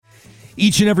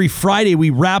Each and every Friday, we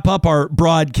wrap up our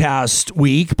broadcast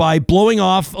week by blowing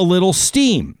off a little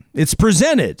steam. It's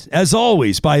presented, as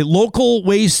always, by Local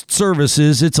Waste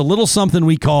Services. It's a little something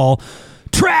we call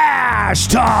Trash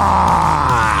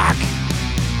Talk.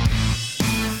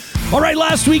 All right,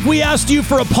 last week we asked you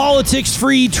for a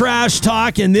politics-free trash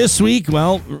talk, and this week,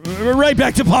 well, we're right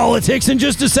back to politics in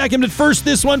just a second. But first,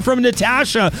 this one from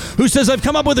Natasha, who says, I've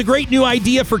come up with a great new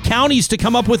idea for counties to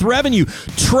come up with revenue.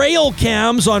 Trail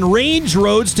cams on range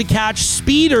roads to catch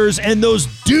speeders and those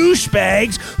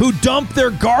douchebags who dump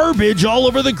their garbage all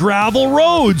over the gravel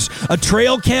roads. A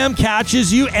trail cam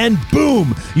catches you, and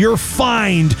boom, you're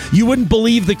fined. You wouldn't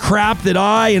believe the crap that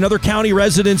I and other county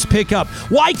residents pick up.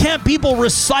 Why can't people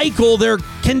recycle their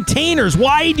containers?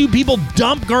 Why do people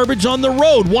dump garbage on the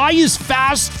road? Why is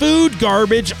fast food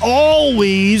garbage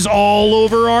always all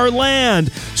over our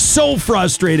land? So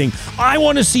frustrating. I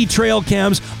want to see trail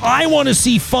cams. I want to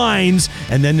see fines.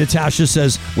 And then Natasha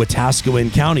says,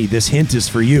 Wetaskiwin County, this hint is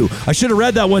for you. I should have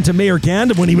read that one to Mayor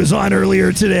Gandam when he was on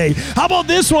earlier today. How about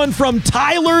this one from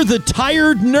Tyler the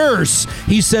Tired Nurse?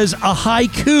 He says, a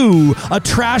haiku, a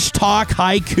trash talk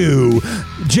haiku.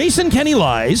 Jason Kenney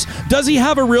lies. Does he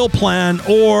have a real plan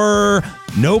or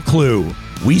no clue?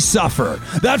 We suffer.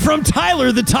 That from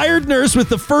Tyler, the Tired Nurse, with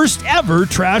the first ever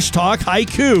Trash Talk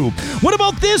haiku. What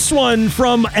about this one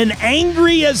from an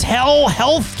angry as hell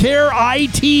healthcare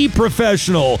IT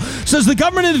professional? Says the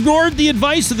government ignored the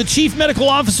advice of the chief medical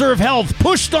officer of health,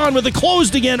 pushed on with a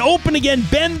closed again, open again,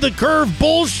 bend the curve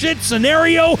bullshit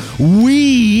scenario.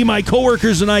 We, my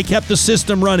coworkers and I, kept the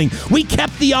system running. We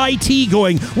kept the IT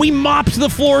going. We mopped the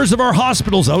floors of our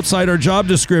hospitals outside our job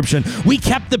description. We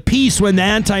kept the peace when the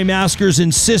anti-maskers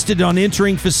insisted on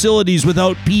entering facilities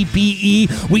without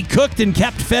PPE. We cooked and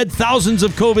kept fed thousands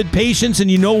of COVID patients,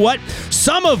 and you know what?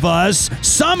 Some of us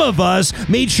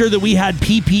made sure that we had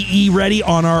PPE ready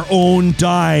on our own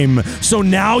dime. So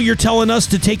now you're telling us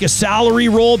to take a salary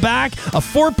rollback, a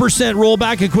 4%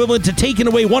 rollback equivalent to taking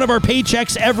away one of our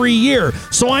paychecks every year.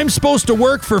 So I'm supposed to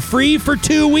work for free for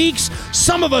 2 weeks?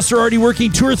 Some of us are already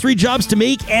working 2 or 3 jobs to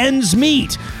make ends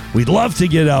meet. We'd love to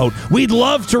get out. We'd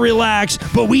love to relax,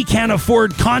 but we can't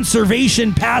afford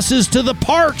conservation passes to the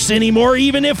parks anymore,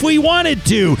 even if we wanted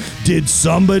to. Did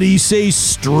somebody say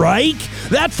strike?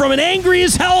 That from an angry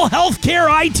as hell healthcare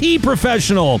IT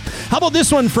professional. How about this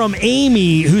one from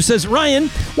Amy, who says, Ryan,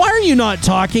 why are you not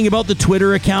talking about the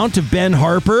Twitter account of Ben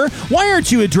Harper? Why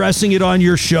aren't you addressing it on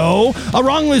your show?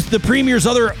 Along with the Premier's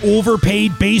other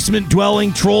overpaid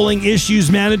basement-dwelling trolling issues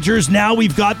managers, now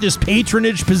we've got this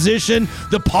patronage position,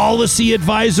 the policy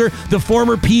advisor, the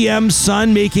former PM's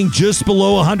son making just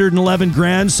below 111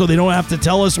 grand so they don't have to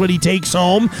tell us what he takes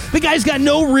home. The guy's got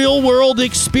no real-world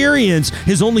experience.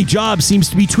 His only job seems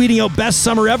to be tweeting out best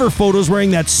summer ever photos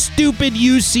wearing that stupid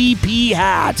UCP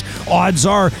hat. Odds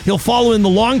are he'll follow in the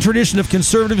long tradition of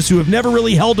conservatives who have never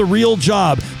really held a real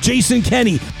job. Jason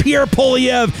Kenney, Pierre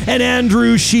Poilievre, and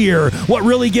Andrew Scheer. What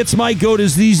really gets my goat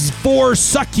is these 4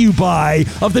 succubi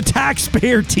of the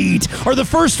taxpayer teat are the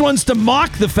first ones to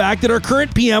mock the fact that our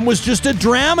current PM was just a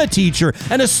drama teacher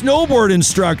and a snowboard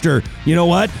instructor. You know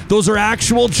what? Those are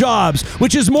actual jobs,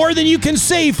 which is more than you can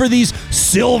say for these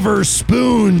silver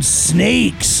spoon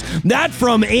snakes. That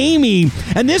from Amy.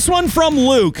 And this one from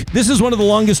Luke. This is one of the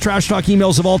longest trash talk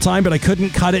emails of all time, but I couldn't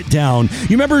cut it down.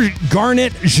 You remember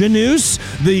Garnet Janus,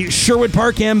 the Sherwood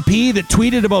Park MP that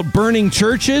tweeted about burning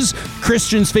churches?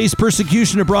 Christians face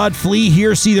persecution abroad, flee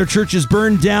here, see their churches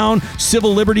burned down.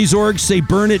 Civil liberties orgs say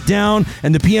burn it down.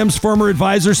 And the PM's former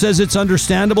advisor says it's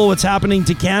understandable what's happening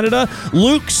to Canada.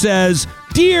 Luke says,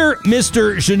 Dear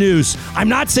Mr. Janus, I'm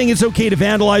not saying it's okay to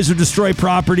vandalize or destroy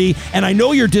property, and I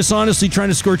know you're dishonestly trying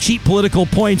to score cheap political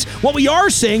points. What we are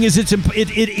saying is it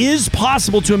is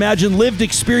possible to imagine lived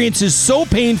experiences so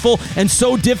painful and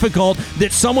so difficult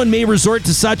that someone may resort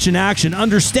to such an action.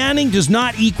 Understanding does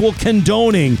not equal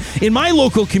condoning. In my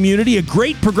local community, a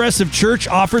great progressive church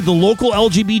offered the local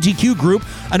LGBTQ group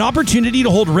an opportunity to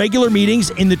hold regular meetings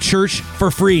in the church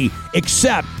for free,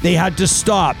 except they had to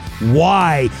stop.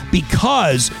 Why?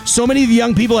 Because so many of the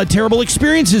young people had terrible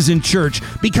experiences in church.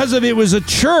 Because of it was a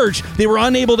church, they were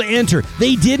unable to enter.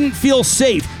 They didn't feel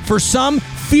safe. For some,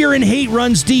 fear and hate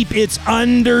runs deep. It's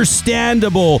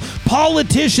understandable.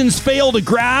 Politicians fail to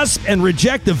grasp and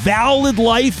reject the valid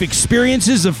life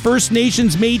experiences of First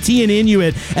Nations, Métis, and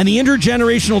Inuit, and the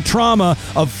intergenerational trauma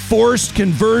of forced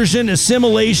conversion,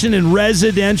 assimilation, and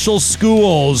residential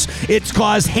schools. It's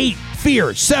caused hate,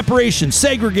 fear, separation,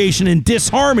 segregation, and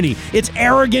disharmony. It's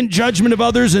arrogant judgment of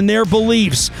others and their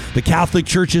beliefs. The Catholic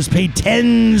Church has paid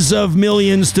tens of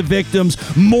millions to victims,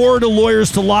 more to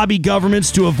lawyers to lobby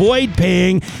governments to avoid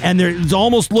paying, and it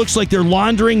almost looks like they're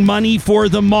laundering money for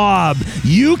the mob.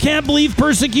 You can't believe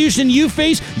persecution you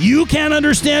face. You can't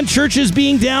understand churches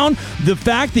being down. The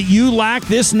fact that you lack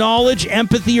this knowledge,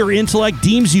 empathy, or intellect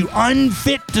deems you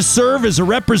unfit to serve as a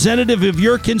representative of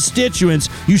your constituents.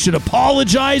 You should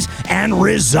apologize and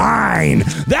resign.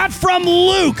 That from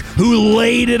Luke, who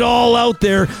laid it all out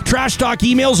there. Trash Talk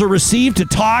emails are received to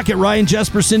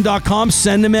talk@ryanjesperson.com.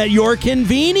 Send them at your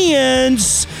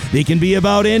convenience. They can be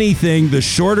about anything. The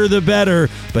shorter, the better.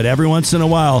 But every once in a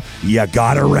while, you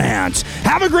gotta rant.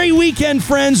 Have a great weekend,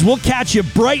 friends. We'll catch you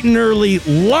bright and early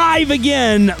live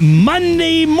again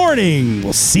Monday morning.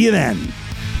 We'll see you then.